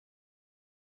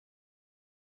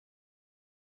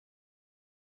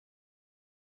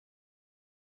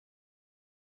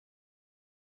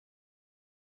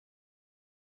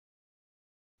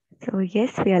So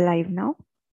yes, we are live now.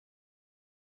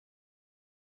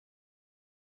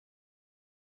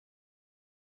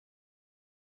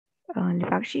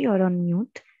 Lipakshi, you're on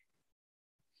mute.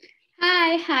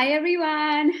 Hi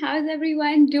everyone. How's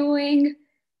everyone doing?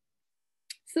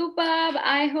 Superb.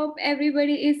 I hope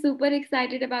everybody is super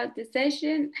excited about this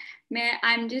session.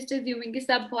 I'm just assuming कि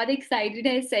सब बहुत excited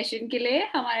है इस session के लिए.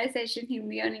 हमारा session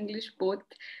Hindi and English both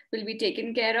will be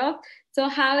taken care of. So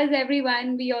how is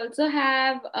everyone? We also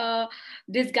have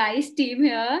this guy's team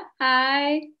here.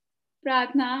 Hi,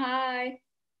 Pratna. Hi.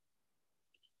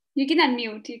 You can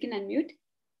unmute.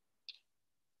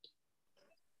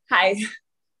 Hi.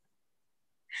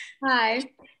 Hi.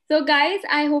 So guys,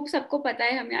 I hope सबको पता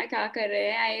है हम यहाँ क्या कर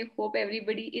रहे हैं. I hope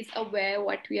everybody is aware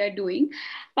what we are doing.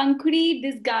 Pankhuri,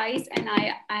 this guys and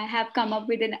I have come up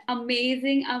with an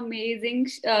amazing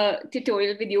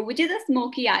tutorial video which is a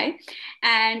smoky eye.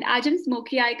 And आज हम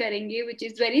smoky eye करेंगे, which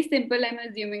is very simple. I'm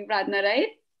assuming, Pradna, right?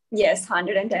 Yes,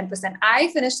 110%. I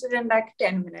finished it in like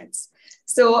 10 minutes.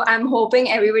 So I'm hoping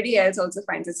everybody else also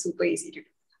finds it super easy to do.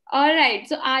 Alright,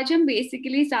 so आज हम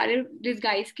basically सारे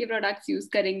disguise के products use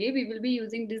करेंगे. We will be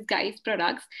using disguise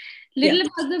products. Little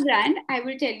about the brand, I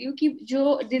will tell you कि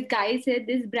जो disguise है,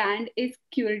 this brand is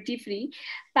cruelty free,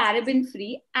 paraben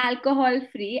free, alcohol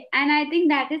free, and I think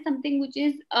that is something which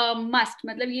is must.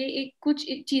 मतलब ये एक कुछ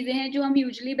चीजें हैं जो हम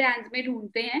usually brands में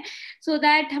ढूंढते हैं, so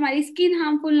that हमारी skin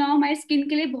harmful ना हो. हमारी skin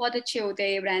के लिए बहुत अच्छे होते हैं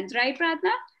ये brands, right,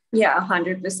 Pratna? Yeah,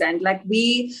 100%. Like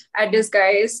we at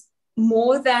Disguise,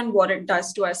 more than what it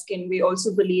does to our skin, we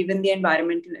also believe in the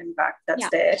environmental impact that's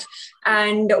there.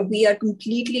 And we are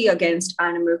completely against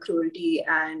animal cruelty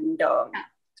and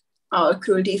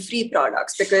cruelty-free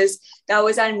products because that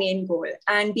was our main goal.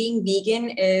 And being vegan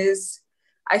is,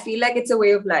 I feel like it's a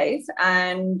way of life.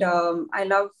 And I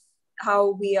love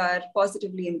how we are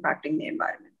positively impacting the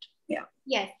environment. Yeah.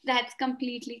 Yes, that's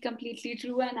completely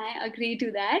true, and I agree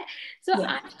to that. So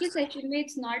आज के session में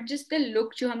it's not just the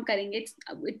look जो हम करेंगे, it's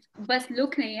बस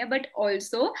look नहीं है, but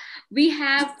also we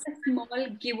have a small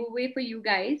giveaway for you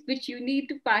guys which you need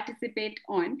to participate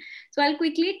on. So I'll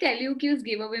quickly tell you कि उस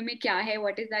giveaway में क्या है,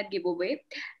 what is that giveaway.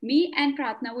 Me and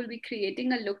Pratna will be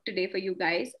creating a look today for you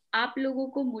guys. आप लोगों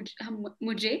को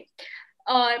मुझे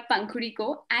और पंखुड़ी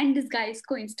को एंड दिस गाइस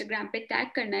को इंस्टाग्राम पे टैग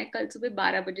करना है कल सुबह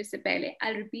 12 बजे से पहले.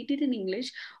 I repeat it in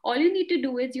English. All you need to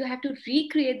do is you have to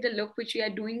recreate the look which we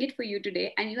are doing it for you today,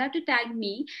 and you have to tag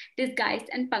me, this guys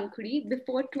and Pankhuri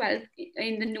before 12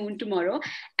 in the noon tomorrow,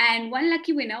 and one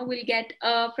lucky winner will get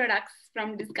products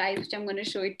from this guys which I'm going to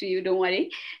show it to you, don't worry.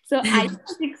 So I'm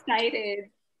excited.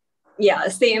 Yeah,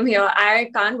 same here. I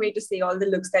can't wait to see all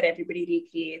the looks that everybody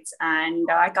recreates,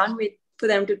 and I can't wait for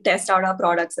them to test out our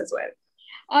products as well.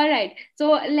 All right, so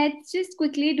let's just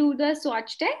quickly do the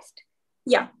swatch test.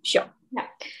 Yeah, sure. Yeah.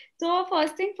 So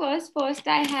first thing first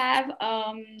I have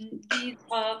these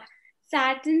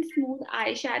satin smooth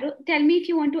eyeshadow. Tell me if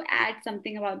you want to add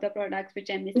something about the products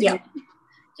which I'm missing. Yeah.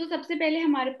 So सबसे पहले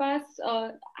हमारे पास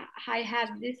I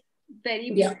have this very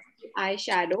beautiful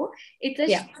eyeshadow. It's a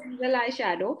single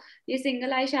eyeshadow. ये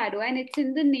single eyeshadow and it's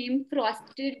in the name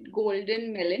Frosted Golden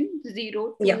Melon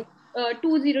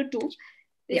 202.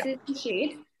 This is the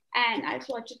shade, and I'll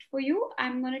swatch it for you.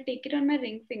 I'm gonna take it on my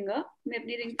ring finger. मैं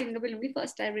अपनी ring finger पे लूँगी.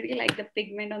 First, I really like the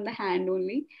pigment on the hand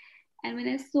only, and when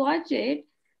I swatch it,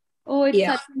 oh, it's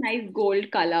such a nice gold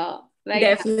color. Right?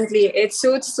 Definitely, it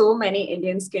suits so many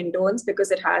Indian skin tones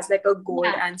because it has like a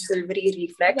gold and silvery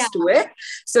reflex to it.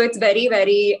 So it's very,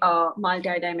 very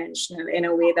multi-dimensional in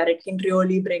a way that it can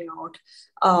really bring out,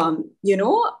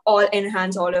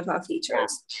 enhance all of our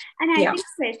features. And I think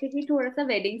especially towards the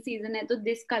wedding season, so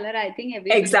this color, I think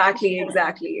everybody.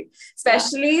 Exactly.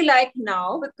 Especially like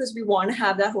now because we want to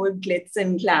have that whole glitz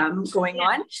and glam going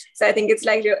on. So I think it's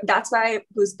like, that's why I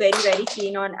was very, very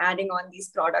keen on adding on these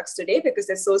products today because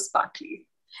they're so sparkly.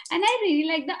 And I really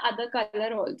like the other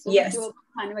color also,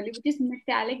 which is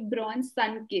metallic bronze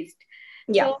sun-kissed.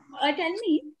 Yeah. So tell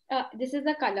me, this is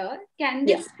the color. Can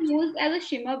this be used as a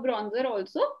shimmer bronzer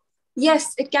also?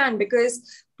 Yes, it can,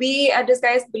 because we at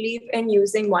Disguise believe in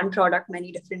using one product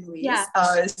many different ways.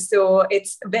 So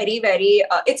it's very, very,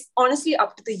 it's honestly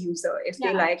up to the user. If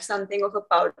they like something of a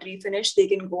powdery finish, they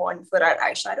can go on for our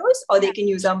eyeshadows, or they can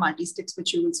use our multi-sticks,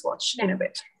 which you will swatch in a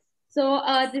bit. So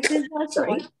this is the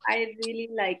swatch. I really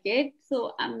like it.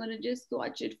 So I'm going to just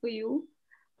swatch it for you.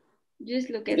 Just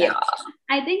look at that.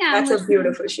 I think that's a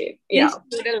beautiful shade. Yeah.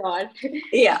 This a lot.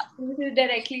 Yeah. This is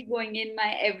directly going in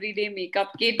my everyday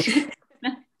makeup kit.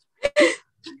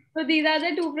 So these are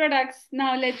the two products.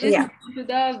 Now let's just move to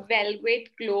the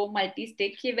Velvet Glow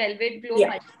Multi-Stick. Ye Velvet Glow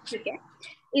Multi-Stick hai.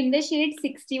 In the shade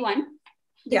 61.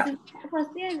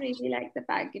 Firstly, I really like the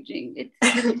packaging. It's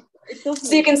It's so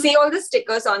So you can see all the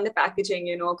stickers on the packaging,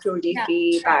 you know,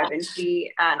 cruelty-free,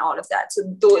 paraben-free, and all of that. So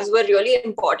those were really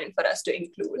important for us to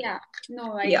include. Yeah,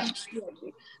 no, I completely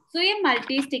agree. So a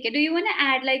multi-sticker, do you want to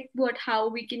add like how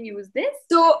we can use this?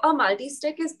 So a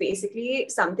multi-stick is basically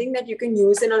something that you can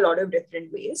use in a lot of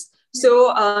different ways.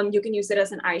 So you can use it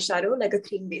as an eyeshadow, like a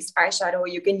cream-based eyeshadow.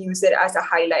 You can use it as a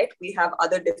highlight. We have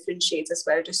other different shades as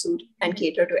well to suit and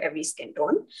cater to every skin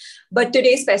tone. But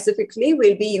today specifically,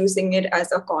 we'll be using it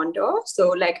as a contour.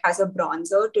 So like as a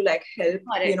bronzer to like help,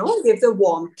 you know, give the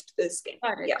warmth to the skin.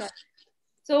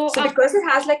 So because it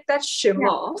has like that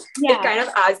shimmer, it kind of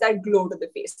adds that glow to the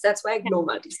face. That's why glow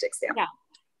multi-sticks. Yeah.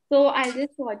 So I'll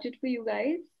just watch it for you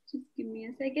guys. Just give me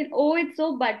a second. Oh, it's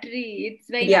so buttery. It's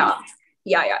very nice.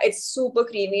 Yeah. It's super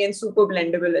creamy and super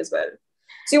blendable as well.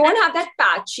 So you want to have that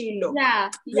patchy look.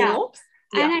 You know?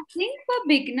 And I think for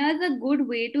beginners, a good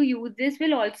way to use this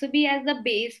will also be as the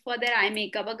base for their eye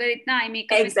makeup. Agar itna eye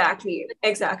makeup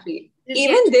Exactly.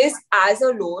 Even this as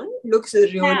alone looks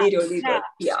really good.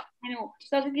 Yeah. I know.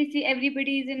 So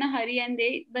everybody is in a hurry and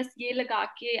they bas ye laga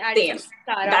ke add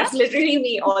That's literally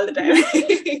me all the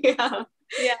time.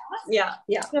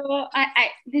 Yeah. So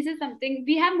this is something,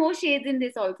 we have more shades in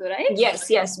this also, right?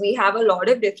 Yes. We have a lot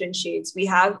of different shades. We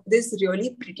have this really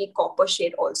pretty copper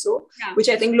shade also, which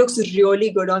I think looks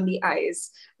really good on the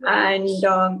eyes. And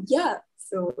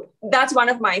so that's one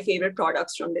of my favorite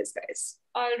products from this, guys.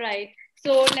 All right.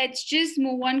 So let's just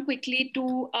move on quickly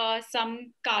to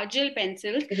some kajal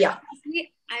pencils. Yeah.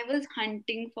 Actually, I was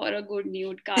hunting for a good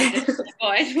nude kajal.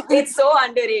 It's so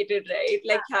underrated, right?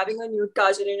 Like having a nude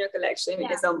kajal in your collection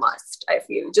is a must, I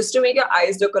feel. Just to make your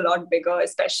eyes look a lot bigger,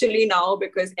 especially now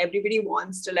because everybody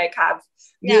wants to like have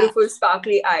beautiful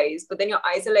sparkly eyes, but then your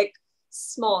eyes are like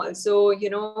small. So, you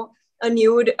know, a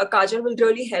kajal will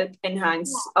really help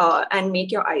enhance and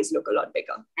make your eyes look a lot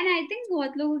bigger. And I think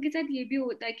बहुत लोगों के साथ ये भी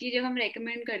होता है कि जब हम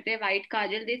recommend करते हैं white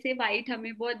kajal, they say white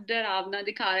हमें बहुत डरावना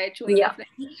दिखा रहा है, showing us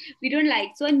we don't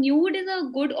like. So a nude is a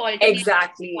good alternative.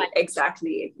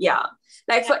 Exactly. Yeah.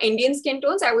 Like for Indian skin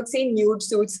tones, I would say nude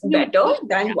suits better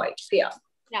than white. Yeah.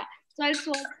 So I'll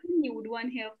swatch the nude one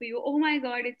here for you. Oh my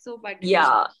god, it's so buttery.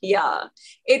 Yeah.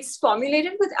 It's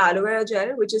formulated with aloe vera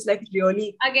gel, which is like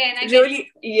really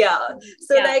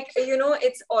So like, you know,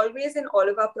 it's always in all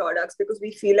of our products because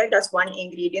we feel like that's one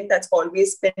ingredient that's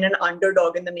always been an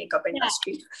underdog in the makeup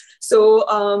industry. So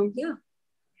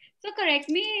So correct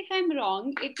me if I'm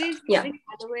wrong. It is having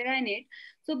aloe vera in it.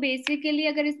 So basically,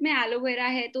 अगर इसमें aloe vera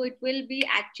है, तो it will be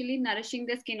actually nourishing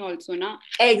the skin also, na?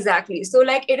 Exactly. So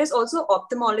like it is also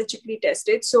ophthalmologically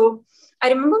tested. So I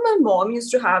remember my mom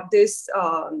used to have this,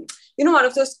 you know, one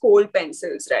of those kohl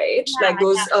pencils, right? Like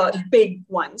those big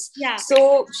ones. Yeah.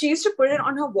 So she used to put it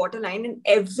on her waterline and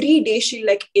every day she'll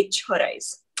like itch her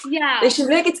eyes. Yeah. Like she's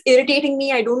like, it's irritating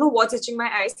me. I don't know what's itching my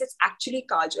eyes. It's actually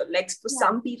kajal. Like for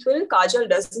some people, kajal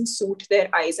doesn't suit their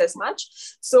eyes as much.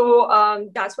 So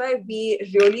that's why we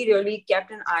really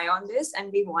kept an eye on this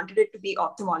and we wanted it to be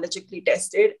ophthalmologically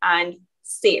tested and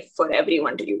safe for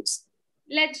everyone to use.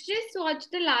 Let's just watch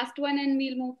the last one and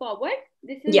we'll move forward.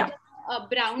 This is a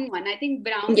brown one. I think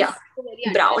brown. Yeah,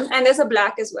 brown. And there's a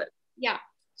black as well. Yeah.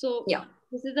 So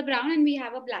this is the brown and we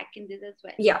have a black in this as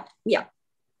well. Yeah.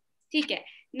 Okay.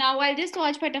 Now I'll just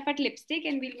swatch Fatafat lipstick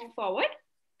and we'll move forward.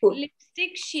 Cool.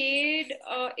 Lipstick shade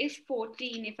is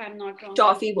 14 if I'm not wrong.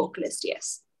 Toffee Vocalist,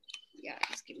 yes. Yeah,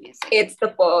 just give me a second. It's the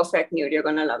perfect nude. You're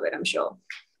gonna love it, I'm sure.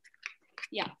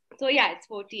 Yeah. So yeah, it's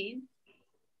 14.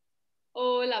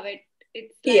 Oh, love it.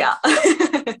 It's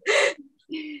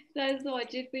So I'll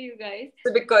swatch it for you guys.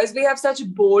 So because we have such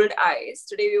bold eyes,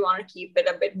 today we want to keep it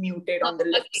a bit muted on the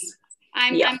lips.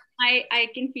 I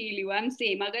can feel you. I'm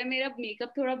same. Agar mera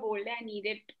makeup thoda bold hai, I need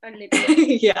it a little.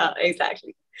 Yeah,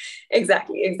 exactly.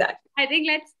 I think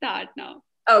let's start now.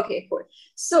 Okay, cool.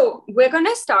 So we're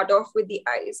gonna start off with the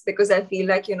eyes because I feel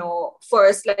like, you know,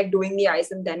 first like doing the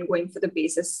eyes and then going for the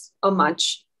base is a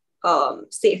much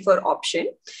safer option.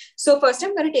 So first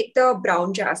I'm gonna take the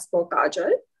brown Jasper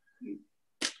kajal.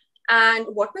 And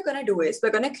what we're gonna do is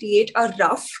we're gonna create a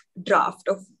rough draft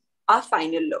of our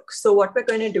final look. So what we're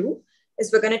gonna do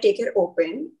is we're going to take it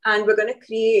open and we're going to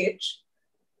create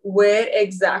where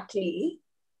exactly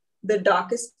the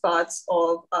darkest parts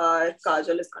of our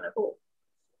kajal is going to go.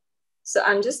 So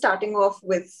I'm just starting off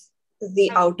with the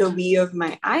outer V of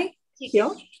my eye here.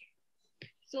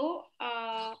 So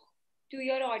to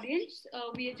your audience,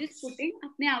 we are just putting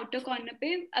अपने outer corner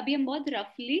पे अभी हम बहुत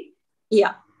roughly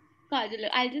kajal.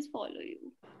 I'll just follow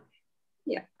you.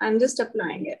 Yeah, I'm just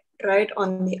applying it right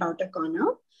on the outer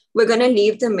corner. We're going to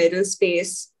leave the middle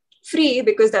space free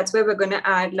because that's where we're going to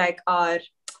add like our,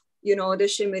 you know, the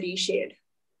shimmery shade.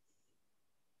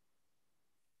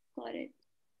 Got it.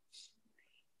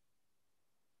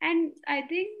 And I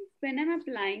think when I'm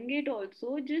applying it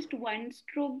also, just one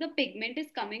stroke, the pigment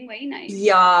is coming very nice.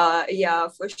 Yeah,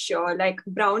 for sure. Like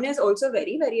brown is also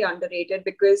very, very underrated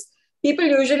because people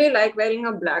usually like wearing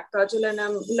a black kajal, and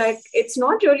I'm like, it's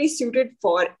not really suited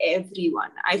for everyone.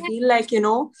 I feel like,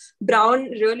 brown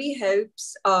really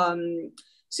helps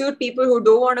suit people who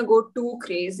don't want to go too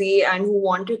crazy and who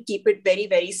want to keep it very,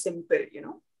 very simple,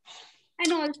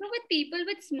 And also with people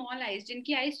with small eyes,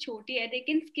 jinki eyes choti hai, they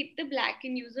can skip the black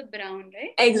and use a brown,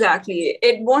 right? Exactly.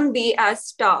 It won't be as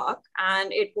stark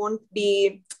and it won't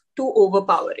be too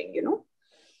overpowering,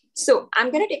 So I'm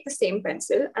going to take the same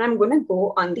pencil and I'm going to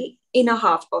go on the inner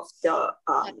half of the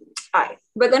eye.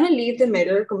 We're going to leave the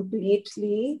middle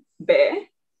completely bare.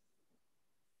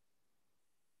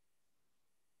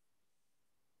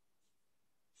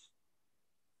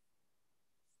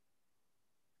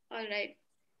 All right.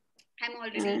 I'm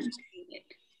already seeing it.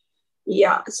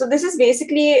 Yeah. So this is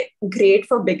basically great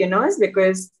for beginners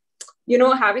because,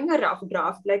 having a rough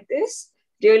draft like this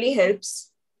really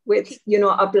helps with,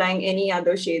 applying any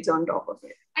other shades on top of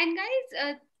it. And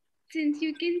guys, since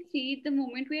you can see the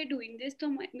moment we are doing this, so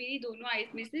मेरी दोनों eyes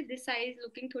में से this eye is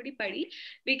looking थोड़ी बड़ी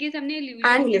because हमने illusion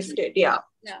and lifted,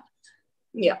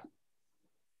 yeah.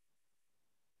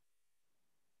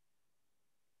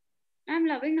 I'm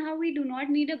loving how we do not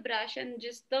need a brush and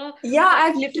just the... Yeah,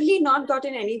 I've literally not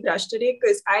gotten any brush today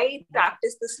because I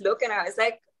practiced this look and I was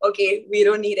like, okay, we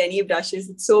don't need any brushes.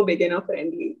 It's so beginner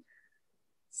friendly.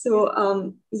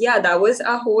 So, that was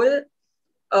our whole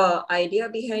idea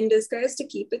behind this, guys, to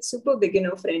keep it super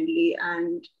beginner friendly.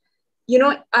 And,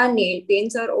 our nail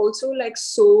paints are also like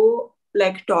so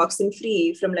like toxin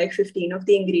free from like 15 of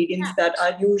the ingredients that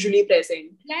are usually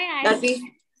present.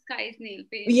 Guy's nail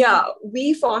paint. Yeah,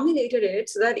 we formulated it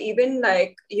so that even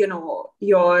like,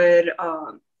 your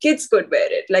kids could wear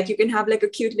it. Like you can have like a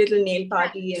cute little nail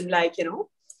party and like,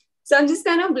 So I'm just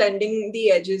kind of blending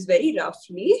the edges very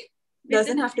roughly.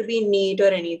 Doesn't have to be neat or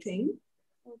anything.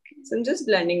 Okay. So I'm just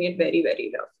blending it very,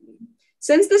 very roughly.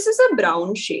 Since this is a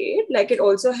brown shade, like it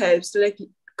also helps to like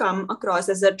come across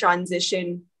as a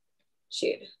transition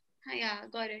shade. Yeah,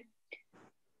 got it.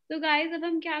 तो guys अब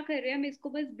हम क्या कर रहे हैं, हम इसको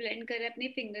बस ब्लेंड कर रहे हैं अपने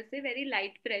फिंगर से, वेरी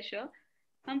लाइट प्रेशर.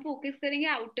 हम फोकस करेंगे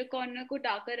आउटर कॉर्नर को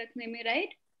डार्कर रखने में,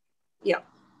 राइट? या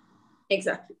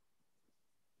exactly.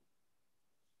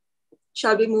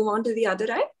 Shall we move on to the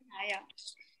other eye? Yeah.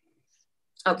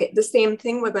 Okay, the same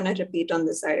thing we're going to repeat on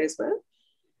this side as well.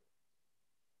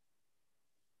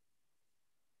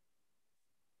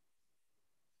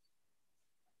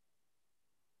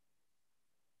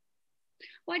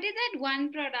 What is that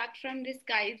one product from this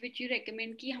guys which you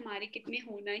recommend कि हमारे kit में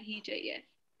होना ही चाहिए?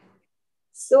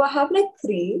 So I have like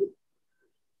 3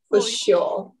 for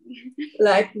sure.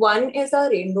 Like one is a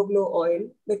rainbow glow oil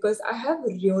because I have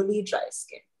really dry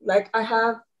skin. Like I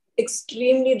have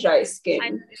extremely dry skin.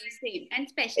 I'm the same, and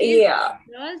especially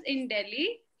in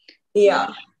Delhi.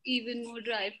 Yeah. Even more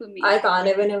dry for me. I can't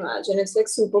even imagine. It's like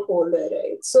super cold there,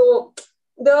 right? So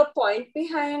the point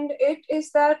behind it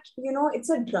is that, it's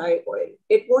a dry oil.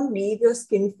 It won't leave your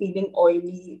skin feeling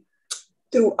oily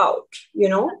throughout,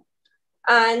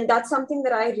 And that's something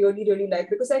that I really, really like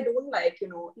because I don't like,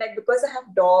 because I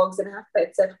have dogs and I have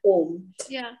pets at home.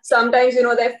 Yeah. Sometimes,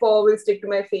 their fur will stick to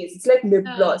my face. It's like lip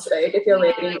gloss, right? If you're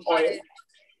wearing oil.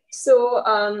 So,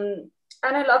 and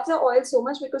I love the oil so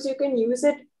much because you can use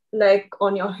it like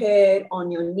on your hair,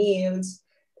 on your nails.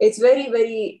 It's very,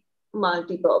 very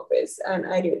multi-purpose and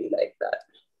I really like that.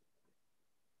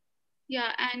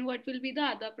 Yeah, and what will be the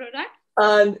other product?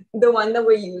 The one that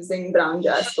we're using, brown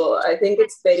Jasper. I think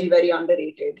it's very, very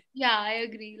underrated. Yeah, I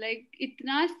agree. Like,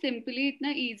 itna simply,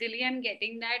 itna easily, I'm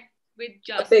getting that with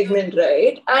just a pigment,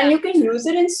 right? And you can use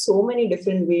it in so many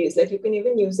different ways. Like, you can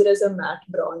even use it as a matte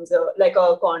bronzer, like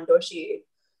a contour shade.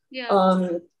 Yeah.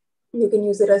 You can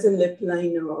use it as a lip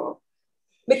liner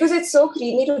because it's so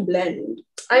creamy to blend.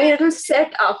 I mean, it'll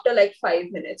set after like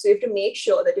 5 minutes. So you have to make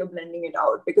sure that you're blending it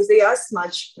out because they are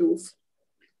smudge proof.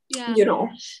 Yeah.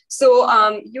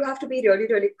 So you have to be really,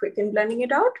 really quick in blending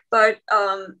it out. But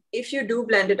if you do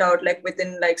blend it out like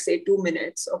within like say 2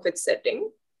 minutes of its setting,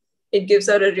 it gives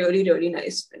out a really, really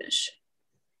nice finish.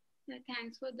 Yeah,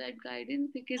 thanks for that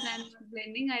guidance because I'm not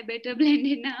blending. I better blend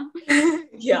it now.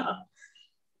 Yeah.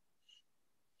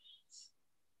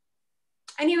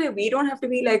 Anyway, we don't have to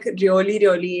be like really,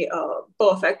 really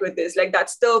perfect with this. Like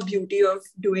that's the beauty of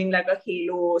doing like a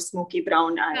halo smoky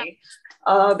brown eye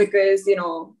because,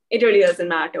 it really doesn't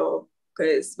matter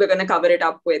because we're going to cover it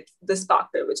up with the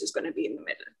sparkle, which is going to be in the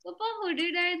middle. So for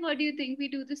hooded eyes, what do you think? We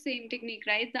do the same technique,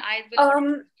 right? The eyes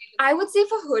will... I would say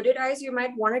for hooded eyes, you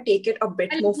might want to take it a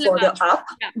bit more little further up,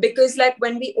 yeah. because like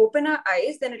when we open our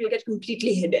eyes, then it will get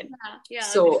completely hidden. Yeah.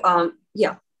 So,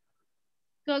 yeah.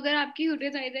 So अगर आपकी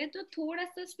hooded eyes है तो थोड़ा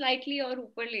सा slightly और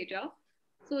ऊपर ले जाओ,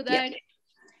 so that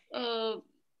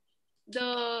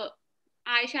the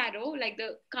eyeshadow, like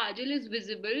the kajal, is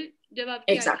visible जब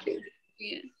आपकी exactly.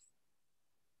 eyes...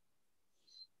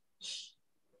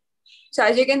 So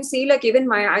as you can see, like even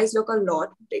my eyes look a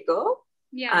lot bigger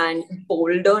and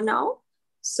bolder now.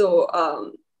 So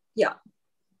yeah.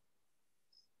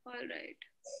 All right.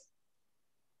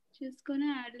 Just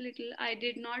gonna add a little. I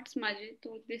did not smudge it,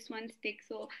 so this one sticks.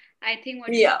 So I think what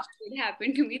would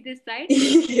happen to me this side.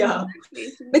 Yeah.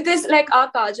 Because like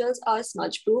our kajals are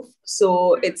smudge proof,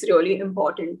 so it's really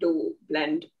important to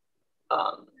blend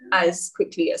as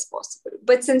quickly as possible.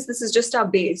 But since this is just our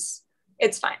base,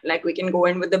 it's fine. Like we can go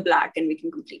in with the black and we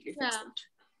can completely fix it.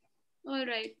 All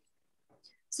right.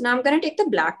 So now I'm gonna take the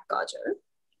black kajal.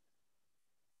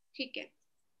 Okay.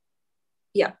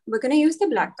 Yeah, we're gonna use the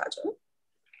black kajal.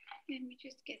 Let me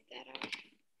just get that out.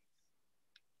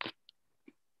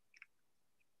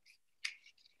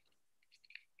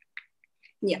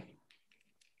 Yeah.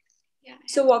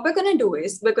 So what we're gonna do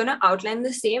is we're gonna outline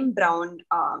the same brown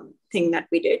thing that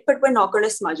we did, but we're not gonna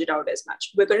smudge it out as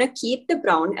much. We're gonna keep the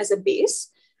brown as a base,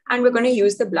 and we're gonna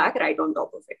use the black right on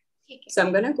top of it. Okay. So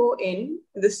I'm gonna go in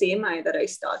the same eye that I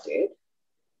started,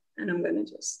 and I'm gonna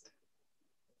just.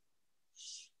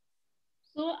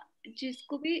 So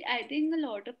जिसको भी, I think a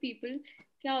lot of people,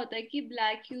 क्या होता है कि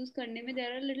black use करने में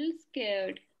they're a little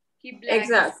scared कि black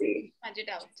smudge it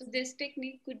out. So this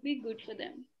technique could be good for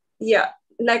them. Yeah,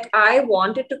 like I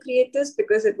wanted to create this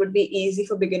because it would be easy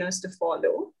for beginners to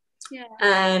follow. Yeah.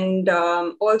 And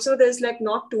also there's like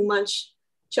not too much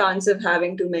chance of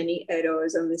having too many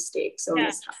errors or mistakes or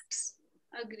mishaps.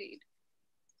 Agreed.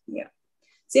 Yeah.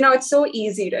 See, now it's so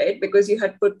easy, right? Because you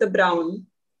had put the brown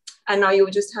and now you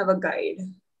just have a guide.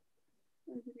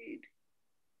 Agreed.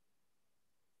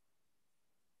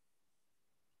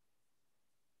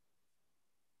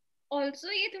 Also,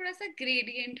 ये थोड़ा सा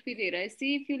gradient भी दे रहा है.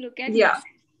 See, if you look at me,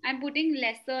 I'm putting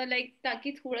lesser, like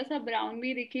ताकि थोड़ा सा brown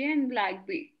भी दिखे and black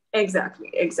भी. Exactly.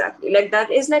 Like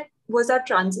that is like was our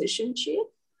transition shade.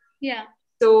 Yeah.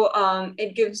 So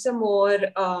it gives a more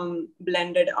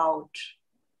blended out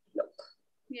look.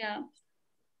 Yeah.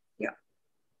 Yeah.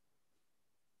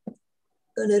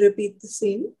 Gonna repeat the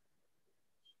same.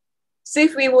 So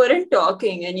if we weren't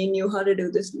talking and you knew how to do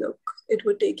this look, it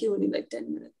would take you only like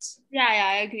 10 minutes. Yeah,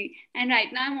 I agree. And right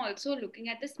now I'm also looking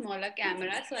at the smaller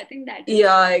camera. So I think that is...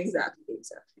 Yeah, exactly.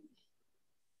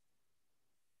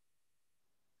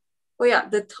 Oh yeah,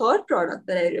 the third product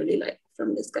that I really like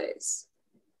from this guys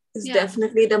is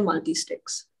definitely the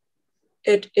multi-sticks.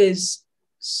 It is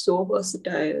so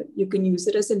versatile. You can use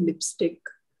it as a lipstick.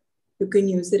 You can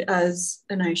use it as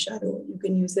an eyeshadow. You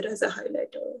can use it as a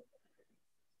highlighter.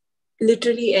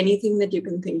 Literally anything that you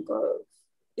can think of.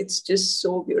 It's just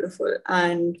so beautiful.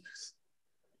 And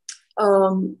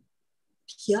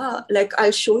yeah, like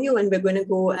I'll show you and we're going to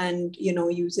go and, you know,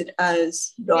 use it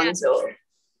as bronzer. Yeah.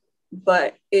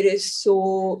 But it is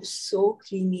so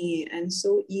creamy and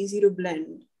so easy to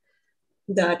blend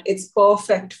that it's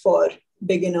perfect for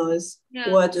beginners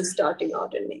who are just starting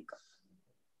out in makeup.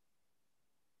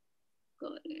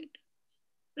 Got it.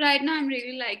 Right now I'm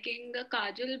really liking the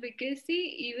kajal because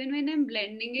see, even when I'm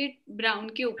blending it brown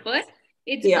ke upar,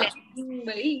 it's blending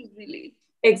very easily.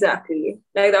 Exactly.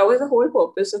 Like that was the whole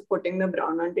purpose of putting the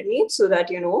brown underneath so that,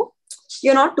 you know,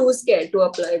 you're not too scared to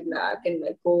apply black and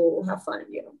like go have fun,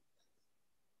 you know.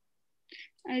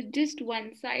 Just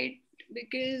one side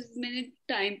because मैंने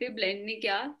time पे blend नहीं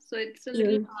किया, so it's a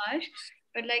little harsh.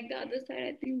 But like the other side,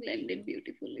 I think blended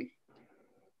beautifully.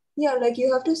 Yeah, like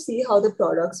you have to see how the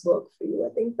products work for you.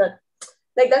 I think that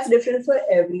like that's different for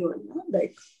everyone. No?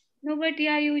 Like no, but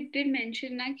yeah, you did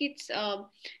mention like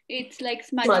it's like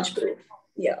smudge proof.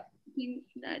 Yeah, I think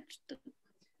that's the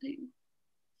thing.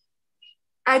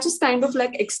 I just kind of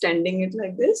like extending it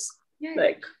like this,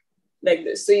 like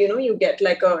this. So you know, you get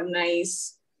like a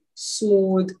nice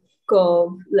smooth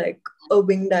curve, like a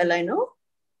winged eyeliner.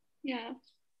 Yeah.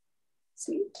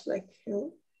 See, like you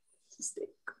know, just take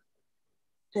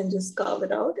and just carve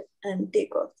it out and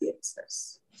take off the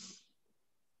excess.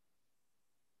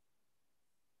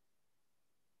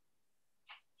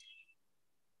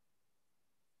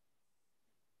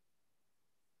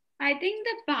 I think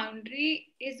the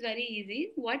boundary is very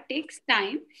easy. What takes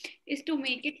time is to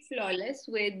make it flawless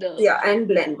with the... Yeah, and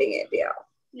blending it,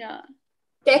 Yeah.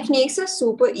 Techniques are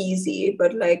super easy,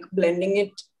 but like blending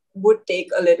it would take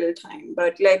a little time.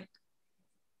 But like,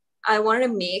 I want to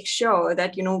make sure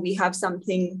that, you know, we have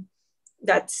something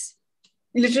that's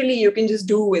literally you can just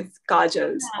do with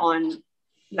kajals on,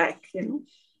 like, you know.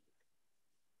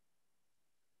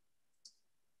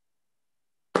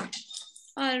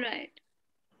 All right.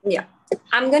 Yeah.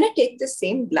 I'm going to take the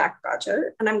same black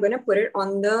kajal and I'm going to put it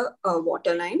on the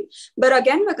waterline. But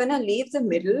again, we're going to leave the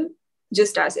middle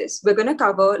just as is. We're going to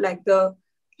cover like the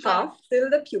half till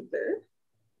the pupil.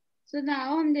 So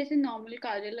now हम जैसे normal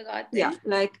काजल लगाते हैं. Yeah,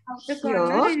 like outer here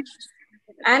corner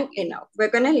and inner. We're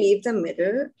going to leave the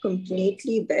middle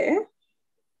completely bare.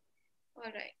 All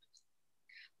right.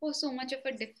 Oh, so much of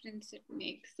a difference it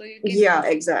makes. So you can. Yeah,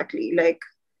 exactly. Like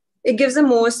it gives a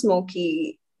more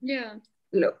smoky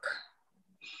look.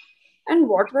 And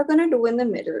what we're going to do in the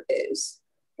middle is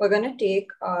we're going to take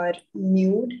our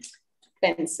nude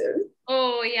pencil.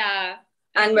 Oh, yeah.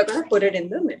 And we're going to put it in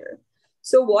the middle.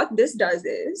 So what this does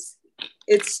is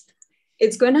it's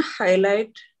going to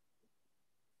highlight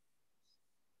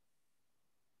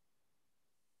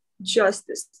just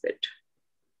this bit.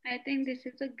 I think this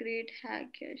is a great hack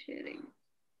you're sharing.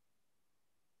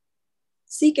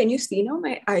 See, can you see now?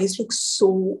 My eyes look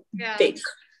so big.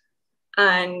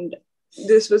 And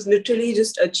this was literally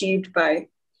just achieved by.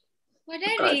 What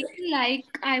I really like,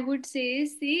 I would say,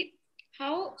 see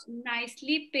how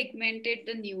nicely pigmented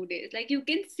the nude is. Like you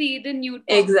can see the nude.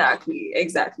 Exactly.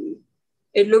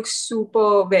 It looks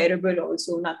super wearable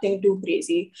also, nothing too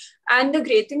crazy. And the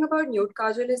great thing about nude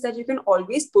kajal is that you can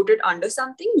always put it under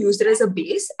something, use it as a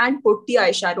base and put the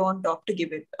eyeshadow on top to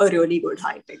give it a really good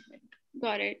high pigment.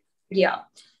 Got it. Yeah.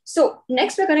 So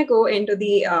next we're going to go into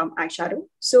the eyeshadow.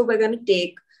 So we're going to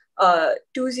take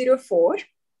 204,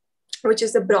 which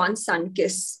is the Bronze Sun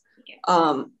Kiss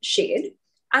shade.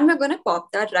 And we're going to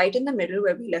pop that right in the middle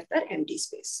where we left that empty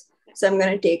space. So I'm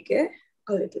going to take it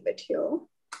a little bit here.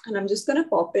 And I'm just going to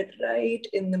pop it right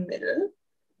in the middle.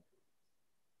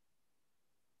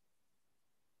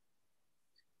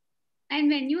 And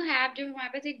when you have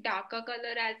a darker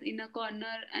color as inner corner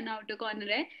and outer corner,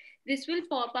 this will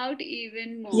pop out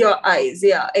even more. Your eyes,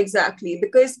 yeah, exactly.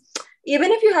 Because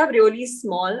even if you have really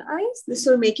small eyes, this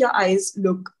will make your eyes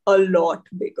look a lot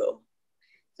bigger.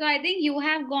 So I think you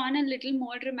have gone a little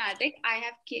more dramatic. I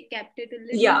have kept it a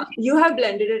little. Yeah, you have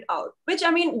blended it out, which I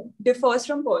mean differs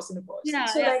from person to person. Yeah,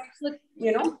 so like, so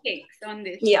you know, takes on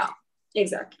this. Yeah,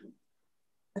 exactly.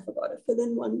 I forgot to fill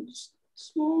in one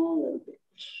small little bit.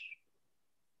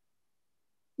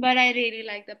 But I really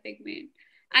like the pigment.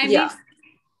 I mean,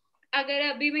 अगर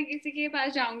अभी मैं किसी के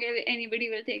पास जाऊंगी, anybody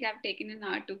will think I've taken an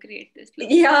hour to create this look.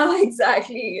 Yeah,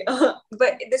 exactly.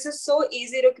 But this is so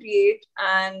easy to create,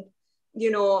 and you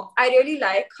know, I really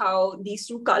like how these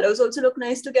two colors also look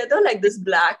nice together, like this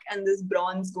black and this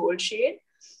bronze gold shade.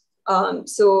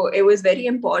 So it was very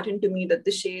important to me that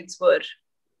the shades were,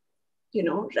 you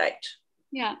know, right.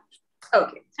 Yeah.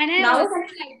 Okay. And I also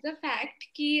like the fact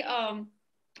that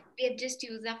we just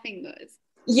use our fingers.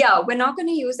 Yeah, we're not going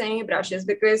to use any brushes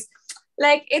because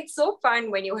like it's so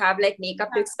fun when you have like makeup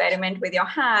to experiment with your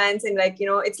hands and like, you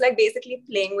know, it's like basically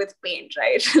playing with paint,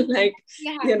 right? Like,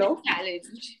 you know,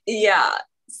 challenge. Yeah.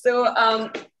 So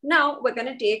now we're going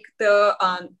to take the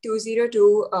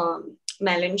 202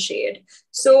 melon shade.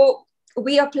 So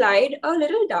we applied a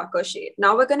little darker shade.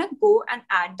 Now we're going to go and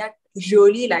add that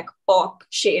really like pop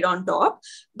shade on top,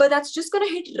 but that's just going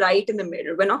to hit right in the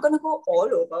middle. We're not going to go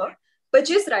all over, but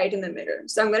just right in the middle.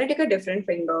 So I'm going to take a different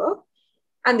finger,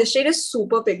 and the shade is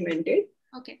super pigmented.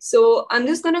 Okay. So I'm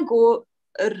just going to go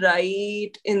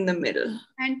right in the middle,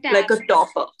 and like a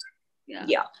topper. Yeah.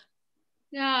 Yeah.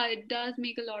 Yeah, it does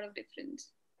make a lot of difference.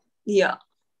 Yeah.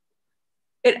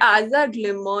 It adds that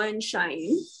glimmer and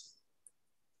shine.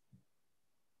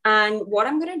 And what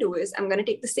I'm going to do is I'm going to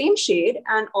take the same shade,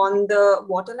 and on the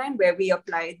waterline where we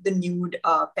applied the nude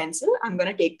pencil, I'm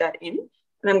going to take that in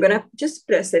and I'm going to just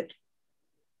press it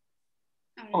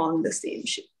on the same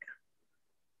shade.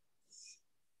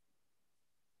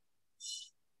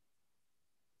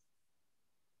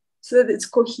 So that it's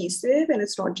cohesive and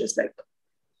it's not just like...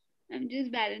 I'm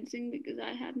just balancing because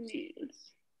I have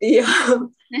nails. Yeah.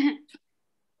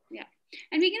 Yeah.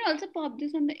 And we can also pop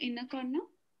this on the inner corner.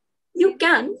 You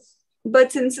can,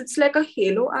 but since it's like a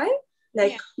halo eye,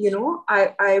 like, you know,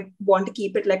 I want to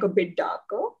keep it like a bit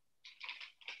darker.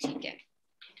 Okay.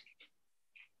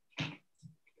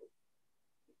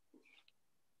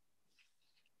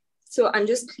 So I'm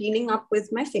just cleaning up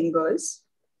with my fingers,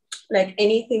 like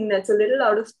anything that's a little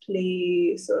out of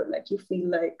place or like you feel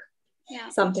like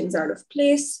something's out of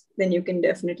place, then you can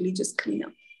definitely just clean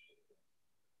up.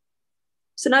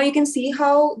 So now you can see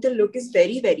how the look is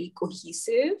very, very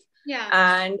cohesive. Yeah.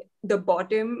 And the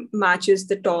bottom matches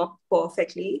the top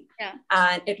perfectly. Yeah.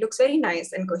 And it looks very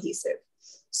nice and cohesive.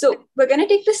 So we're going to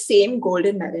take the same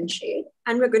golden melon shade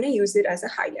and we're going to use it as a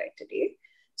highlight today.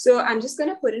 So I'm just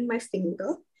going to put in my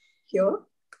finger here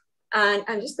and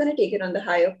I'm just going to take it on the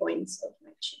higher points of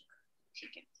my cheek.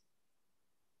 Okay.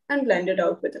 And blend it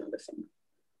out with another finger.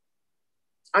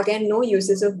 Again, no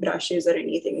uses of brushes or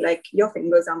anything. Like your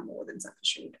fingers are more than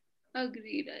sufficient.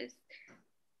 Agreed.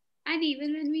 And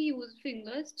even when we use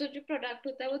fingers, so the product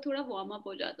hota hai, wo thoda warm up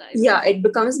ho jata hai. Yeah, it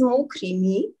becomes more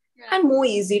creamy and more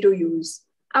easy to use.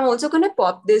 I'm also going to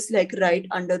pop this like right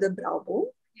under the brow bone.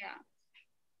 Yeah.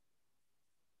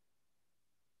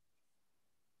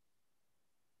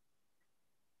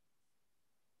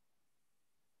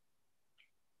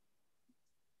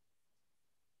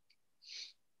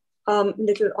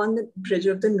 Little on the bridge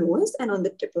of the nose and on the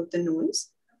tip of the nose.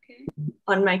 Okay.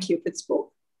 On my Cupid's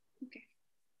bow. Okay.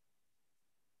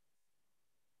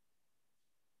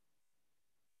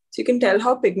 So you can tell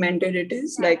how pigmented it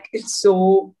is. Yeah. Like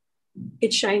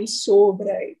it shines so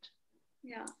bright.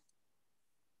 Yeah.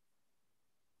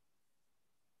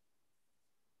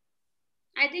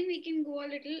 I think we can go a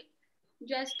little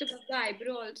just above the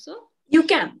eyebrow also. You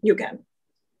can.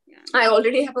 Yeah. I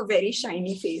already have a very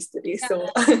shiny face today, so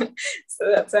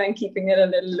that's why I'm keeping it a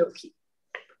little low-key.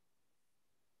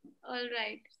 All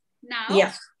right. Now?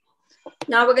 Yeah.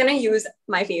 Now we're going to use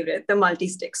my favorite, the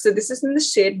multi-stick. So this is in the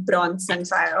shade Bronze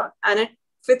Sunfyre, and it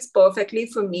fits perfectly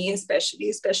for me, especially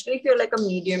if you're like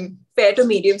a fair to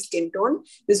medium skin tone.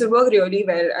 This will work really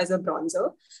well as a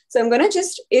bronzer. So I'm going to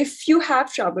just, if you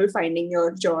have trouble finding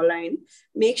your jawline,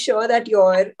 make sure that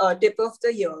your tip of the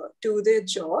ear to the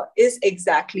jaw is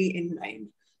exactly in line.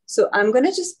 So I'm going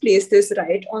to just place this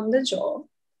right on the jaw.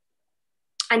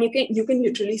 And you can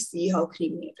literally see how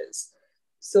creamy it is.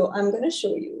 So I'm going to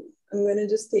show you. I'm going to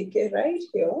just take it right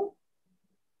here.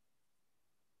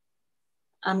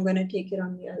 I'm going to take it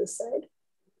on the other side.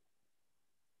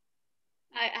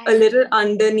 A little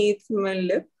underneath my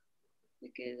lip.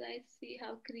 Because I see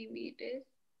how creamy it is.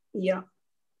 Yeah.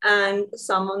 And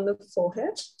some on the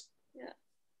forehead. Yeah.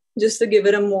 Just to give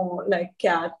it a more like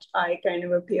cat eye kind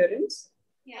of appearance.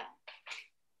 Yeah.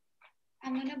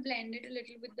 I'm going to blend it a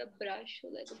little with the brush.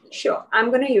 Sure.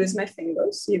 I'm going to use my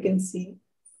fingers so you can see.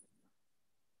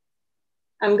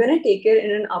 I'm going to take it in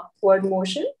an upward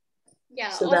motion.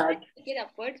 Yeah, so that take it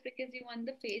upwards because you want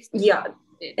the face to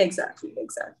exactly.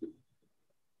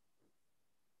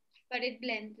 But it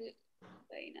blends it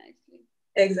very nicely.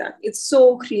 Exactly. It's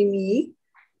so creamy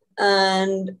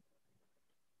and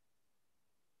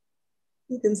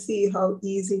you can see how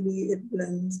easily it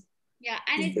blends. Yeah,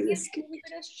 and it gives a little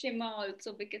bit of shimmer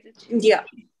also because it's shimmer. Yeah.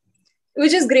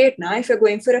 Which is great now if you're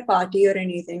going for a party or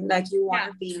anything, like you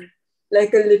want to be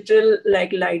like a little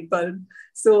like light bulb.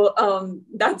 So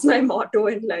that's my motto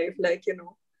in life, like, you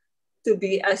know, to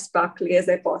be as sparkly as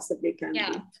I possibly can be.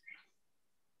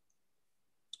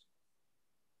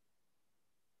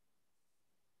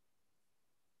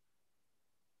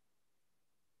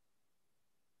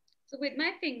 So with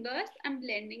my fingers, I'm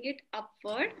blending it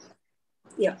upward.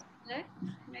 Yeah.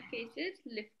 My face is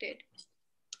lifted.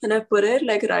 And I put it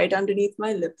like right underneath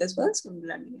my lip as well. So I'm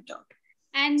blending it out.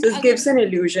 And so it gives an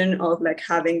illusion of like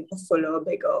having a fuller,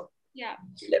 bigger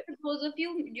lip. For those of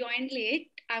you who joined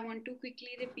late, I want to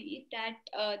quickly repeat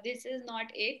that this is not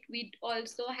it. We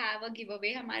also have a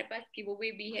giveaway. हमारे पास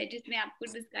giveaway भी है जिसमें आपको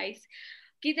disguise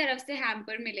की तरफ से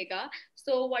hamper मिलेगा.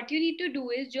 So what you need to do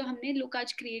is जो हमने लुक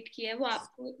आज क्रिएट किया है वो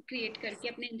आपको क्रिएट करके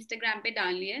अपने इंस्टाग्राम पे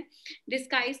डालनी है.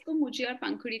 डिस्गाइज को मुझे और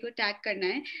पंखुड़ी को टैग करना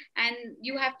है and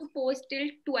you have to post till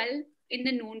 12 in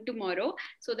the noon tomorrow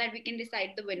so that we can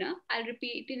decide the winner. I'll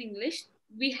repeat in English.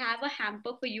 We have a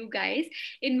hamper for you guys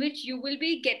in which you will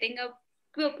be getting a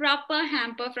proper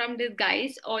hamper from this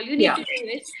guys. All you need to do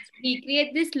is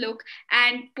recreate this look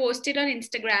and post it on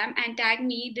Instagram and tag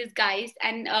me, this guys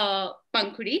and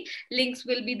Pankhuri. Links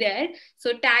will be there.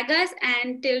 So tag us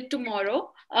and till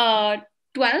tomorrow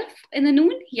 12 in the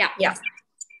noon. Yeah.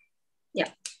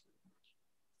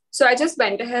 So I just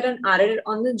went ahead and added it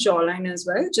on the jawline as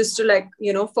well, just to like,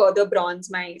 you know, further bronze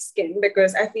my skin,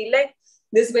 because I feel like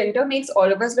this winter makes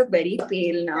all of us look very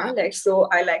pale now. Like, so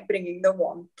I like bringing the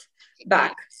warmth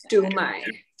back to my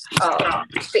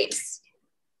face.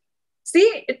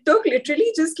 See, it took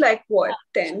literally just like what,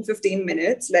 10-15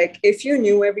 minutes. Like if you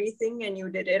knew everything and you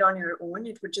did it on your own,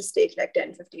 it would just take like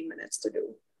 10-15 minutes to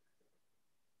do.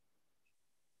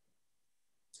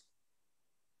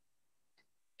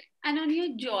 And on your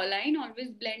jawline,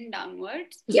 always blend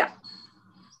downwards. Yeah.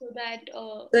 So that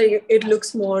it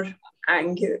looks more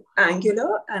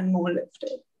angular and more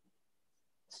lifted.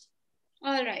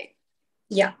 All right.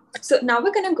 Yeah. So now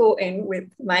we're going to go in with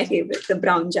my favorite, the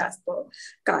brown Jasper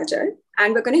kajal,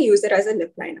 and we're going to use it as a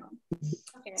lip liner.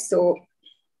 Okay. So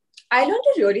I learned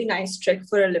a really nice trick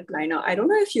for a lip liner. I don't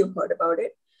know if you've heard about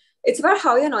it. It's about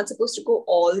how you're not supposed to go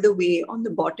all the way on the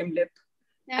bottom lip.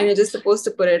 Yeah. And you're just supposed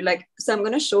to put it like, so I'm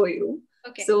going to show you.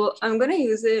 Okay. So I'm going to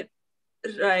use it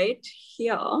right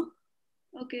here.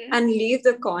 Okay. And leave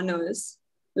the corners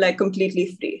like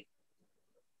completely free.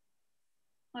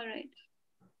 All right.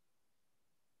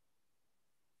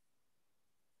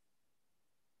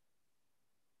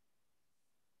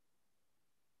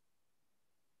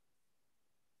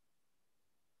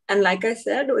 And like I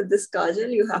said, with this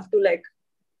kajal, you have to like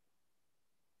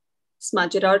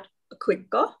smudge it out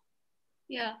quicker.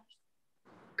 Yeah.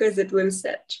 Because it will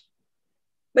set.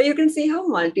 But you can see how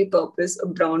multi-purpose a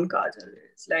brown kajal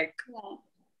is. Like, yeah.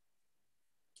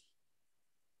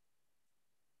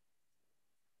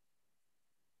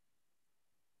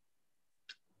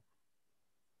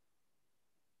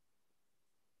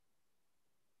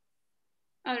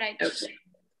 All right. Okay.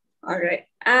 All right.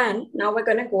 And now we're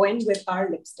going to go in with our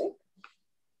lipstick.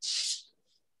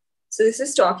 So this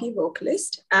is Talkie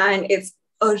Vocalist, and it's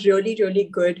a really, really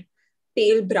good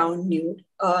pale brown nude.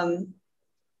 The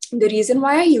reason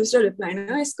why I used a lip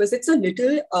liner is because it's a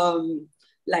little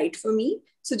light for me.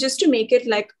 So just to make it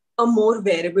like a more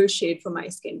wearable shade for my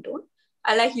skin tone,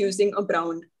 I like using a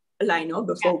brown liner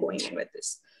before going in with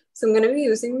this. So I'm going to be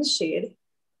using the shade,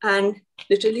 and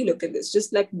literally look at this,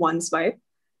 just like one swipe.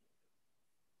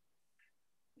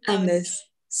 And there's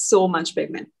so much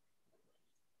pigment.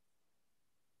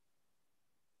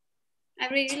 I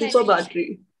really super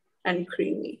buttery and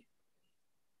creamy.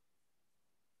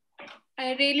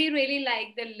 I really, really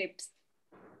like the lips.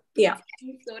 Yeah.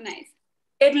 It's so nice.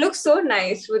 It looks so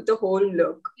nice with the whole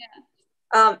look.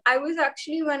 Yeah. I was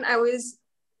actually, when I was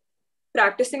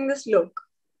practicing this look,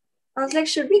 I was like,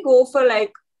 should we go for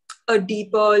like a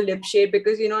deeper lip shade?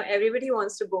 Because, you know, everybody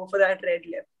wants to go for that red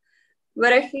lip.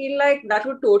 But I feel like that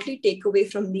would totally take away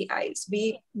from the eyes.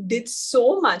 We did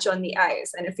so much on the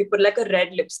eyes. And if we put like a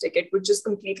red lipstick, it would just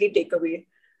completely take away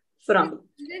from.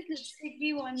 This lipstick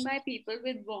be worn by people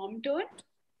with warm tone?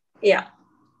 Yeah.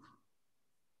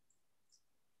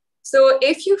 So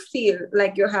if you feel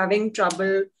like you're having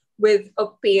trouble with a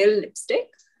pale lipstick,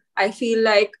 I feel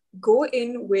like go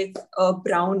in with a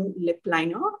brown lip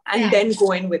liner and then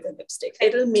go in with a lipstick.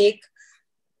 It'll make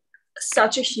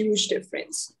such a huge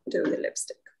difference to the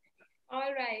lipstick.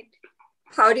 All right.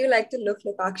 How do you like the look,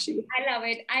 Lipakshi? I love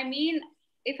it. I mean,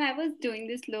 if I was doing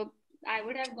this look, I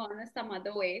would have gone some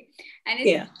other way. And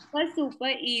it's super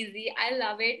easy. I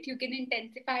love it. You can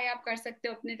intensify up kar sakte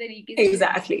ho apne tarike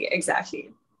se. Exactly.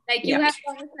 Like you have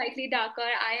gone slightly darker.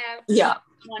 I have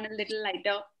gone a little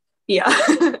lighter. Yeah.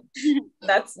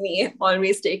 That's me.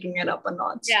 Always taking it up a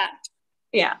notch.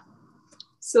 Yeah.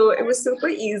 So it was super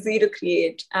easy to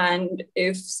create. And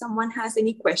if someone has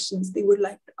any questions they would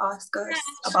like to ask us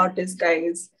about this,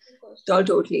 guys, y'all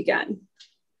totally can.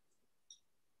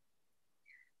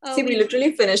 See, we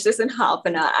literally finished this in half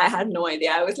an hour. I had no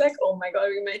idea. I was like, oh my God,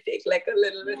 we might take like a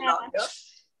little bit longer.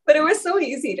 But it was so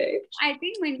easy, right? I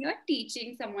think when you're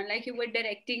teaching someone, like you were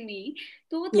directing me,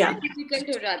 so it's difficult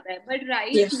to run that. But now,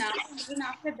 even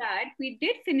after that, we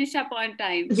did finish up on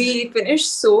time. We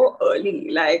finished so early.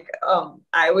 Like,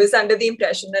 I was under the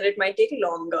impression that it might take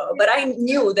longer. But I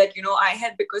knew that, you know,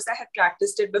 because I had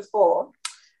practiced it before,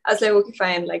 I was like, okay,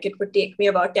 fine. Like, it would take me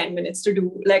about 10 minutes to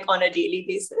do, like, on a daily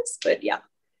basis. But yeah.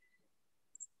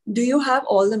 Do you have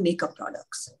all the makeup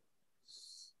products?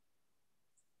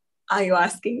 Are you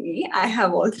asking me? I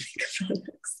have all the makeup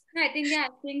products. I think they're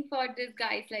asking for this,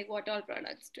 guys, like what all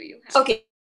products do you have? Okay.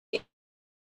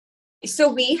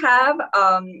 So we have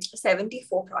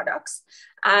 74 products,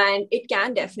 and it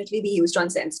can definitely be used on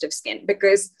sensitive skin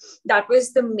because that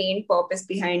was the main purpose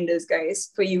behind this, guys,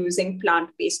 for using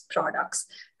plant-based products.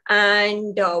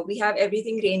 And we have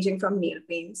everything ranging from nail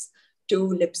paints to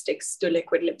lipsticks, to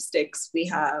liquid lipsticks. We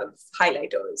have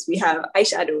highlighters, we have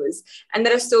eyeshadows, and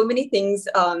there are so many things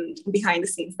behind the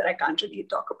scenes that I can't really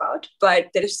talk about, but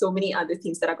there are so many other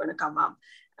things that are going to come up,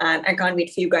 and I can't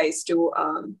wait for you guys to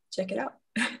check it out.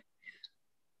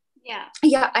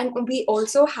 Yeah, and we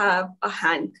also have a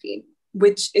hand cream,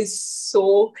 which is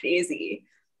so crazy.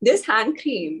 This hand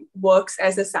cream works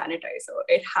as a sanitizer.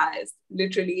 It has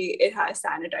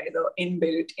sanitizer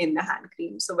inbuilt in the hand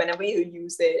cream. So whenever you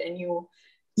use it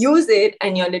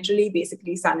and you're literally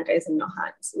basically sanitizing your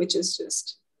hands, which is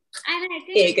just And I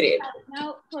A think grade.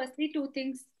 now, firstly, two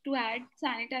things to add: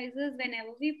 sanitizers.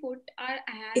 Whenever we put our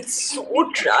hands, It's so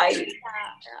dry.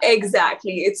 Yeah.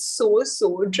 Exactly. It's so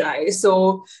dry.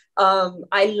 So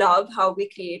I love how we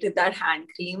created that hand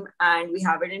cream, and we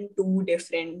have it in two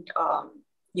different,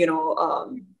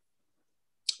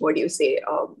 what do you say?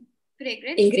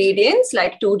 Fragrance. Ingredients,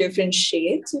 like two different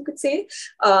shades, you could say.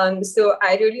 So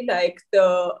I really like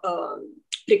the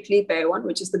prickly pear one,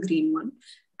 which is the green one.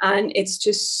 And it's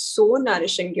just so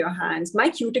nourishing to your hands. My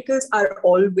cuticles are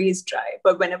always dry,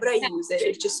 but whenever I use it,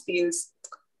 it just feels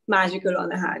magical on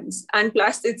the hands. And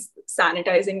plus, it's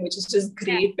sanitizing, which is just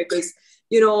great because,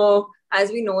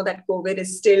 as we know that COVID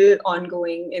is still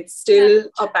ongoing, it's still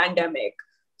a pandemic.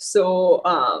 So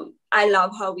I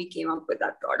love how we came up with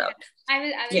that product. I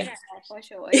will try that for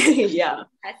sure. Yeah.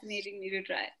 Fascinating me to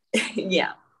try.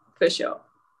 Yeah, for sure.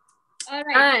 All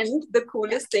right. And the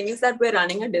coolest thing is that we're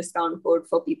running a discount code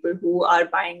for people who are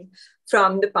buying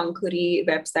from the Pankhuri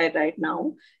website right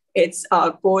now. It's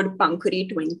code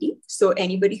Pankhuri20. So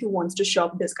anybody who wants to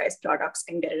shop Disguise products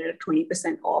can get it at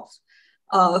 20% off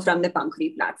from the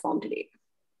Pankhuri platform today.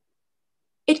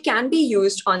 It can be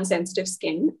used on sensitive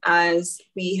skin as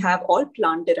we have all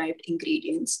plant-derived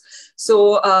ingredients.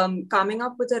 So coming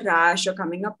up with a rash or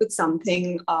coming up with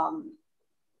something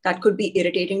that could be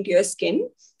irritating to your skin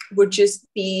would just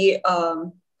be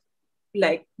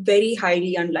like very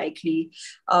highly unlikely.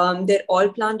 They're all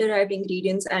plant-derived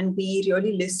ingredients, and we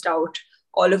really list out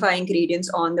all of our ingredients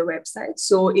on the website.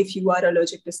 So if you are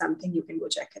allergic to something, you can go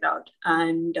check it out.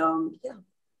 And yeah.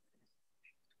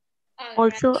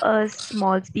 Also, a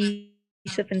small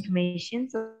piece of information.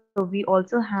 So we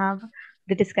also have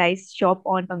the Disguise shop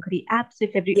on Pankhuri app. So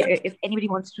if anybody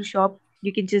wants to shop,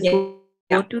 you can just go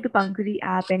to the Pankhuri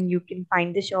app and you can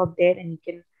find the shop there, and you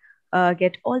can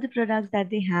get all the products that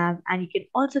they have, and you can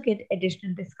also get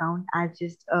additional discount, as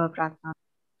just Pratna.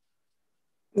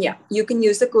 Yeah, you can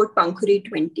use the code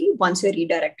Pankhuri20 once you're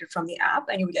redirected from the app,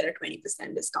 and you will get a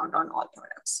 20% discount on all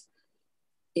products.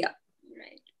 Yeah.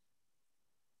 Right.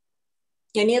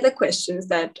 Any other questions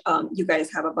that you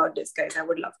guys have about this, guys? I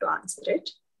would love to answer it.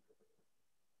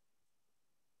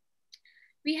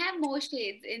 We have more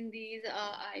shades in these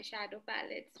eyeshadow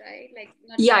palettes, right? Like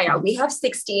yeah, we have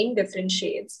 16 different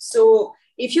shades. So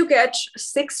if you get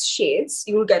 6 shades,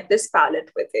 you'll get this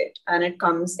palette with it, and it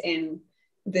comes in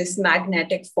this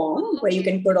magnetic form where you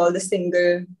can put all the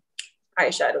single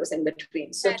eyeshadows in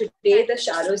between. So today, the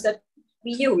shadows that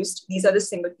we used, these are the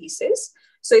single pieces.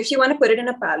 So if you want to put it in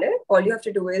a palette, all you have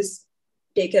to do is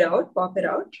take it out, pop it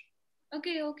out.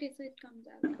 Okay, so it comes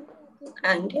out.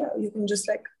 And yeah, you can just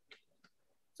like.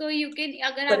 So you can,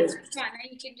 agar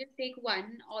you can just take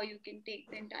one, or you can take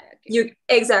the entire kit.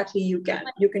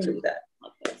 You can do that.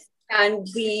 Okay. And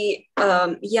we,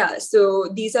 so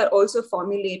these are also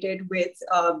formulated with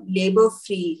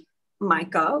labor-free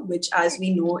mica, which, as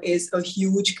we know, is a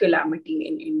huge calamity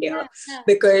in India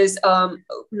because a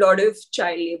lot of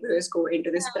child laborers go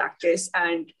into this practice,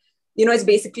 and it's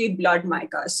basically blood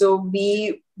mica. So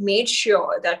we made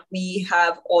sure that we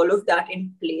have all of that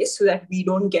in place so that we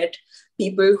don't get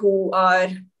people who are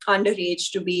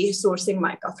underage to be sourcing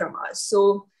mica from us.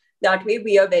 So that way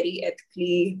we are very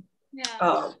ethically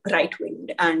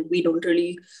right-winged, and we don't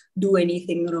really do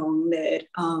anything wrong there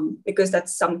because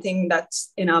that's something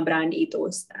that's in our brand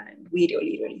ethos, and we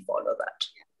really follow that.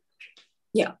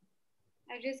 Yeah.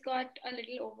 I just got a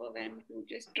little overwhelmed to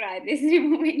just try this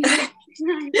removing the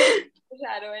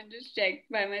shadow and just check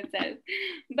by myself.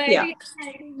 But I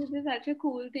think this is such a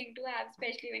cool thing to have,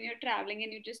 especially when you're traveling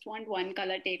and you just want one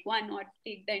color, take one, or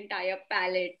take the entire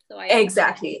palette. So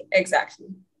exactly.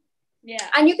 Yeah.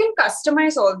 And you can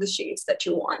customize all the shades that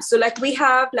you want. So like we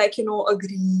have like, a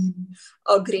green,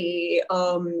 a gray,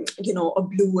 a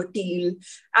blue, a teal.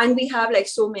 And we have like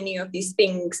so many of these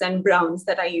pinks and browns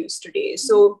that I use today.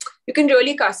 So you can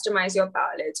really customize your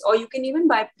palettes, or you can even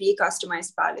buy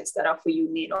pre-customized palettes that are for you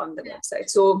made on the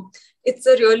website. So it's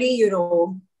a really,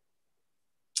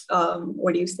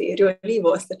 really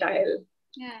versatile,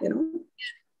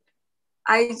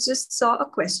 I just saw a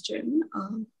question.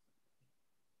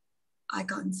 I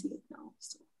can't see it now.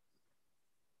 So.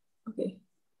 Okay.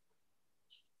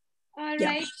 All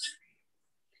right.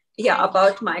 Yeah,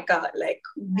 about mica.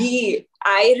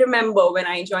 I remember when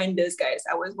I joined this, guys,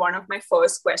 that was one of my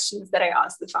first questions that I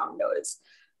asked the founders.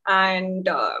 And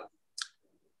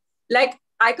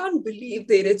I can't believe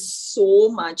they did so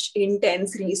much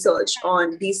intense research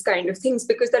on these kind of things,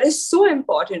 because that is so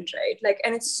important, right?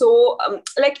 And it's so,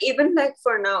 even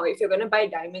for now, if you're going to buy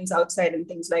diamonds outside and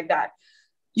things like that,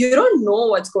 you don't know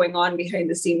what's going on behind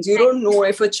the scenes. You don't know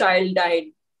if a child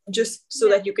died just so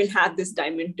that you can have this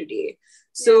diamond today.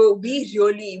 So we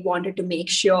really wanted to make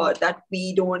sure that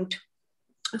we don't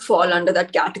fall under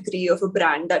that category of a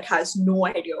brand that has no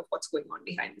idea of what's going on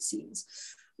behind the scenes.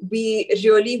 We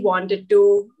really wanted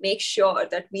to make sure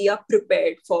that we are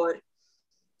prepared for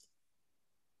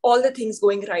all the things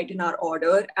going right in our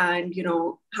order, and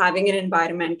having an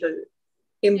environmental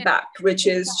impact which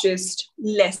is just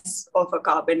less of a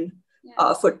carbon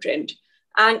footprint.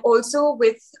 And also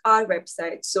with our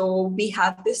website, so we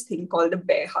have this thing called the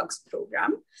Bear Hugs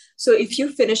program. So if you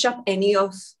finish up any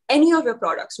of your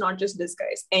products, not just this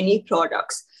guys, any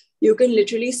products, you can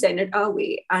literally send it our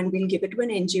way and we'll give it to an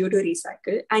NGO to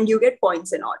recycle, and you get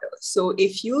points in order. So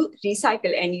if you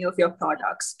recycle any of your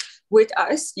products with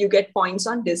us, you get points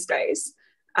on this guys,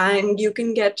 and you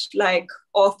can get like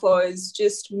offers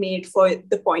just made for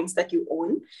the points that you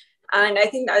own. And I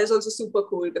think that is also super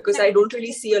cool because I don't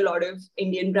really see a lot of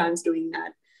Indian brands doing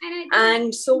that.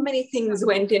 And so many things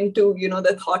went into,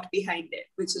 the thought behind it,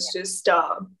 which is just,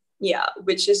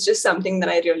 which is just something that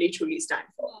I really truly stand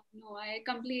for. No, I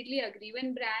completely agree.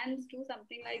 When brands do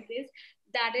something like this,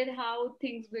 that is how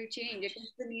things will change. It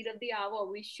is the need of the hour.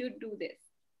 We should do this.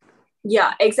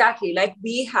 Yeah, exactly. Like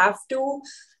we have to,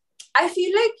 I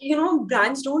feel like,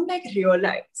 brands don't like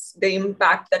realize the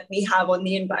impact that we have on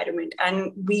the environment,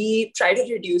 and we try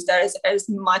to reduce that as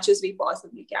much as we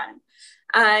possibly can.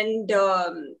 And,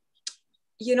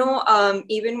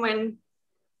 even when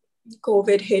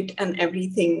COVID hit and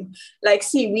everything,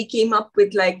 we came up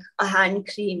with like a hand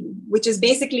cream, which is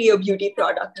basically a beauty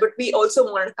product, but we also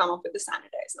wanted to come up with a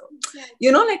sanitizer.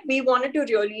 Yeah. We wanted to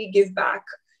really give back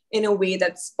in a way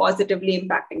that's positively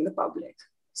impacting the public.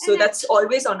 So that's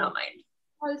always on our mind.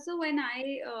 Also, when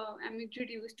I am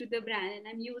introduced to the brand and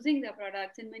I'm using the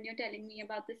products, and when you're telling me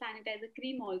about the sanitizer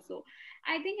cream also,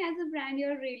 I think as a brand,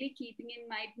 you're really keeping in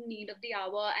mind the need of the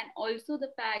hour, and also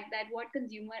the fact that what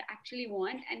consumer actually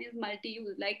want and is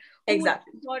multi-use. Like,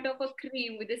 exactly, sort of a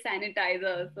cream with a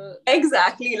sanitizer. So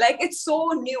exactly, it's so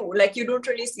new. You don't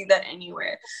really see that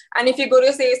anywhere. And if you go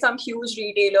to say some huge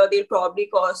retailer, they'll probably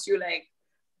cost you like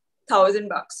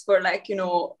 $1,000 for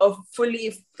a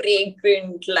fully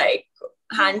fragrant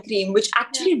hand cream, which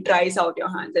actually dries out your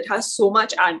hands. It has so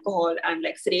much alcohol and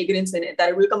fragrance in it that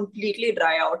it will completely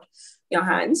dry out your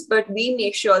hands. But we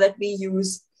make sure that we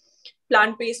use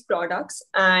plant-based products,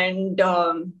 and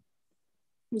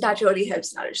that really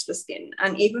helps nourish the skin.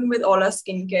 And even with all our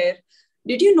skincare,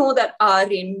 did you know that our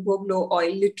Rainbow Glow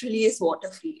oil literally is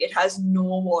water-free? It has no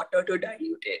water to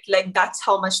dilute it. That's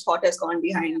how much thought has gone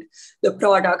behind the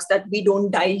products, that we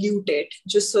don't dilute it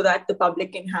just so that the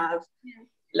public can have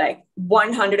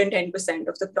 110%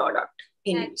 of the product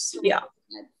in use. Yeah.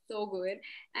 That's so good.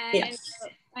 And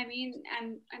I mean,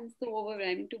 I'm so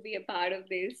overwhelmed to be a part of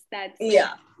this. That's great.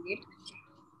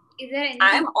 Is there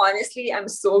anything? I'm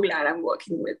so glad I'm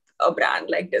working with a brand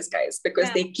like this, guys, because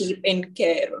they keep in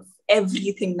care of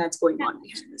everything that's going on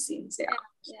behind the scenes.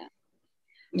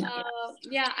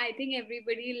 I think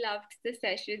everybody loved the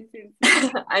session.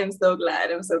 I'm so glad.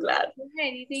 Is there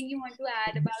anything you want to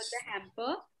add about the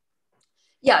hamper?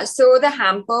 Yeah, so the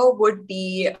hamper would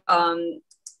be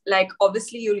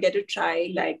obviously you'll get to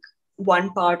try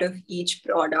one part of each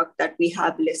product that we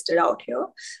have listed out here.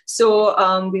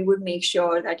 So we would make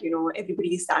sure that,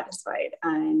 everybody is satisfied.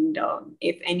 And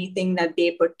if anything that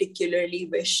they particularly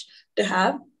wish to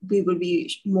have, we will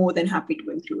be more than happy to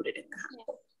include it in the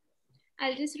hamper.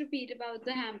 I'll just repeat about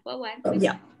the hamper once.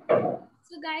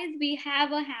 So guys, we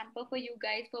have a hamper for you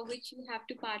guys, for which you have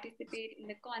to participate in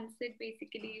the concert.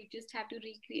 Basically, you just have to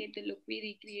recreate the look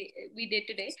we did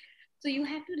today. So you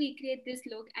have to recreate this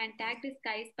look and tag this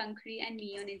guys Pankhuri and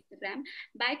me on Instagram.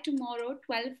 By tomorrow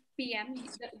 12 p.m.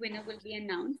 the winner will be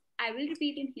announced. I will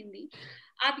repeat in Hindi.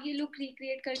 आप ये look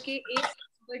recreate करके एक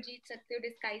number जीत सकते हो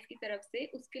disguise की तरफ से.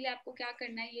 उसके लिए आपको क्या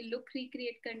करना है, ये लुक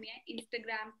रिक्रिएट करनी है.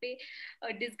 इंस्टाग्राम पे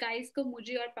डिस्गाइज को,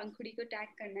 मुझे और पंखुड़ी को टैग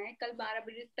करना है. कल 12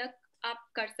 बजे तक आप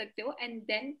कर सकते हो, and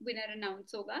then winner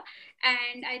announce होगा.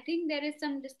 And I think there is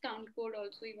some discount code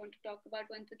also you want to talk about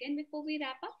once again before we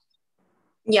wrap up.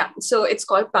 Yeah, so it's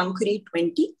called Pankhuri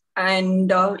 20,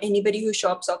 and anybody who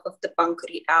shops off of the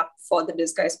Pankhuri app for the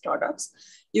disguise products,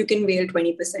 you can avail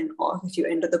 20% off if you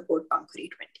enter the code Pankhuri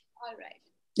 20. All right.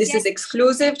 This is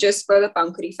exclusive just for the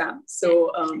Pankhuri fam,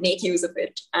 so make use of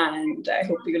it, and I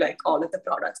hope you like all of the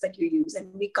products that you use,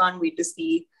 and we can't wait to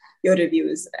see your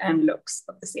reviews and looks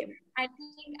of the same. I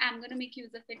think I'm going to make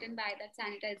use of it and buy that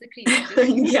sanitizer cream.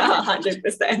 Yeah,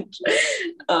 100%.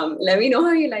 Let me know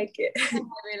how you like it.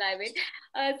 I will.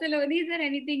 Saloni, is there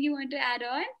anything you want to add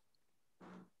on?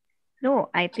 No,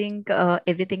 I think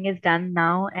everything is done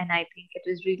now, and I think it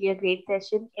was really a great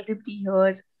session. Everybody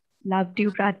here loved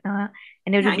you, Pratna,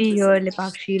 and everybody you so here, much.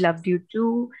 Lipakshi, loved you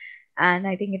too. And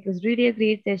I think it was really a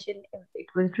great session. It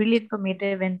was really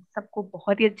informative, and सबको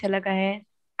बहुत ही अच्छा लगा है.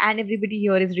 And everybody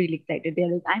here is really excited.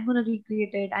 They're like, I'm gonna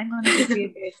recreate it. I'm gonna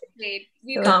recreate it. Great.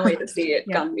 So, Can't wait to see it.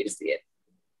 yeah. Can't wait to see it.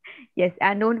 Yes,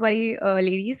 and don't worry,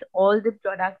 ladies, all the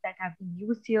products that have been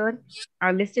used here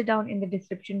are listed down in the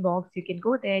description box. You can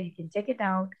go there, you can check it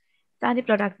out. सारे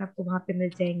products आपको वहाँ पे मिल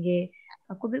जाएंगे.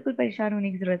 आपको बिल्कुल परेशान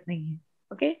होने की जरूरत नहीं है.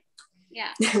 Okay?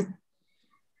 Yeah.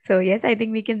 So yes, I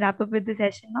think we can wrap up with the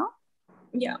session now.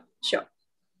 Yeah, sure.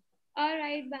 All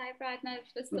right. Bye, Pratna.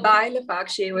 It was so Bye,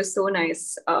 Lipakshi. It was so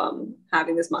nice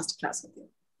having this masterclass with you.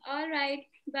 All right.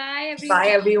 Bye, everyone.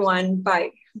 Bye, everyone.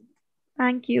 Bye.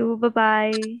 Thank you.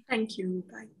 Bye-bye. Thank you.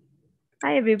 Bye.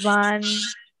 Bye, everyone.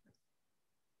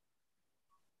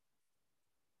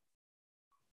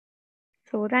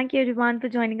 So thank you everyone for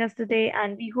joining us today,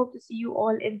 and we hope to see you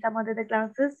all in some other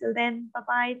classes. Till then,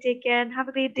 bye-bye. Take care and have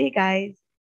a great day, guys.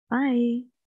 Bye.